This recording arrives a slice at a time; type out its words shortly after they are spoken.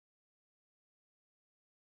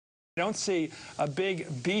I don't see a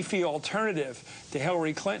big, beefy alternative to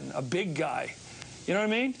Hillary Clinton, a big guy. You know what I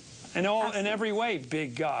mean? In every way,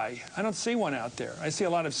 big guy. I don't see one out there. I see a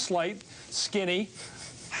lot of slight, skinny,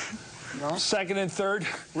 second and third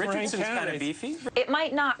ranked Richardson's kind of beefy. It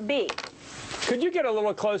might not be. Could you get a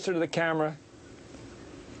little closer to the camera?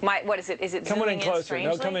 What is it? Is it Come in zooming closer. in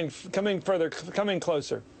No, strangely? come in further. Come in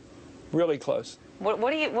closer. Really close. What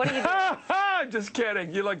are you doing? Just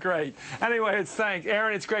kidding. You look great. Anyway, thanks.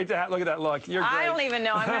 Aaron, it's great to have. Look at that look. You're great. I don't even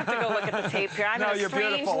know. I'm going to have to go look at the tape here. I'm no, in a you're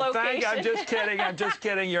strange beautiful. location. I'm just kidding. I'm just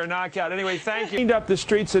kidding. You're a knockout. Anyway, thank you. He cleaned up the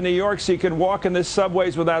streets of New York so you could walk in the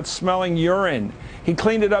subways without smelling urine. He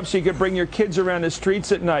cleaned it up so you could bring your kids around the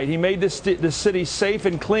streets at night. He made the city safe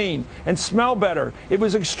and clean and smell better. It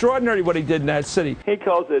was extraordinary what he did in that city. He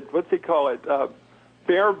calls it, what's he call it?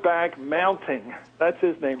 Bareback Mounting. That's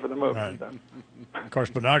his name for the movement. Right. Of course,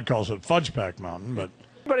 Bernard calls it Fudgeback Mountain, but...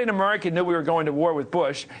 Everybody in America knew we were going to war with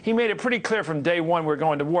Bush. He made it pretty clear from day one we were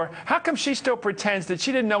going to war. How come she still pretends that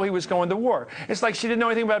she didn't know he was going to war? It's like she didn't know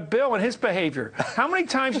anything about Bill and his behavior. How many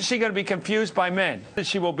times is she going to be confused by men?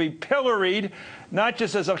 She will be pilloried, not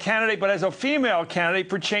just as a candidate, but as a female candidate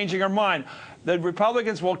for changing her mind. The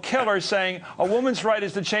Republicans will kill her saying a woman's right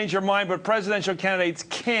is to change her mind, but presidential candidates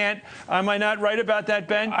can't. Am I not right about that,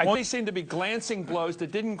 Ben? They seem to be glancing blows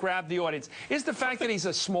that didn't grab the audience. Is the fact that he's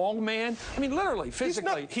a small man? I mean, literally,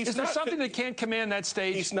 physically. Is there something that can't command that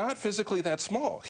stage? He's not physically that small.